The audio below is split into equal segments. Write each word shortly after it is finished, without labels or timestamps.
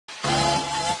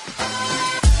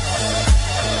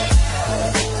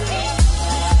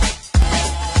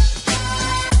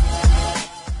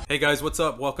Hey guys, what's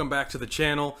up? Welcome back to the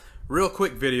channel. Real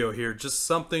quick video here, just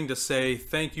something to say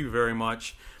thank you very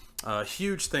much.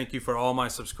 Huge thank you for all my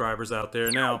subscribers out there.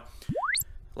 Now,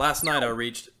 last night I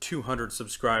reached 200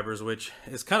 subscribers, which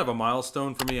is kind of a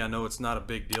milestone for me. I know it's not a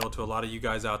big deal to a lot of you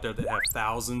guys out there that have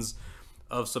thousands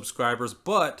of subscribers,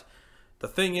 but the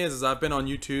thing is I've been on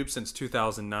YouTube since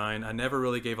 2009. I never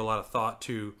really gave a lot of thought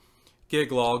to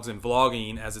gig logs and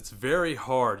vlogging, as it's very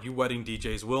hard. You wedding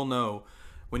DJs will know,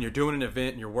 when you're doing an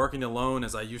event and you're working alone,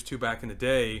 as I used to back in the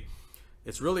day,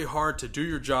 it's really hard to do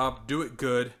your job, do it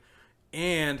good,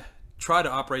 and try to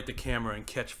operate the camera and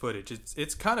catch footage.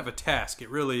 It's kind of a task, it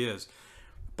really is.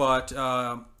 But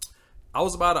I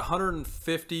was about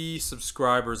 150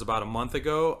 subscribers about a month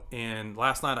ago, and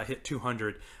last night I hit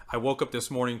 200. I woke up this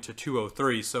morning to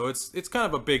 203, so it's kind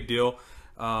of a big deal.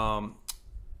 I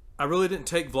really didn't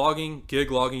take vlogging, gig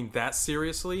logging that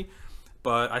seriously,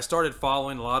 but I started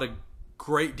following a lot of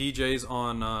great DJs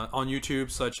on YouTube,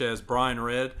 such as Brian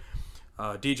Red,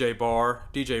 DJ Bar,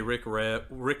 DJ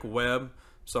Rick Webb,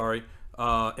 sorry,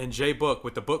 and Jay Book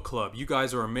with the Book Club. You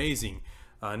guys are amazing.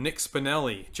 Nick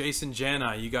Spinelli, Jason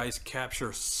Janai, you guys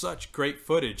capture such great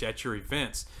footage at your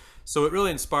events. So it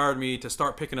really inspired me to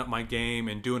start picking up my game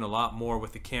and doing a lot more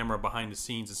with the camera behind the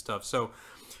scenes and stuff. So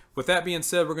with that being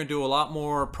said, we're going to do a lot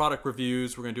more product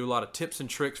reviews. We're going to do a lot of tips and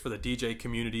tricks for the DJ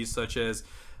community, such as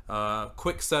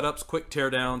quick setups, quick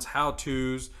teardowns,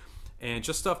 how-tos, and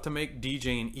just stuff to make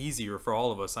DJing easier for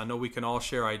all of us. I know we can all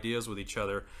share ideas with each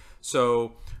other.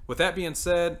 So with that being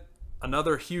said,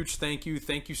 another huge thank you.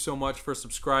 Thank you so much for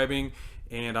subscribing,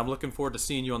 and I'm looking forward to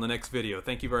seeing you on the next video.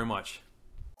 Thank you very much.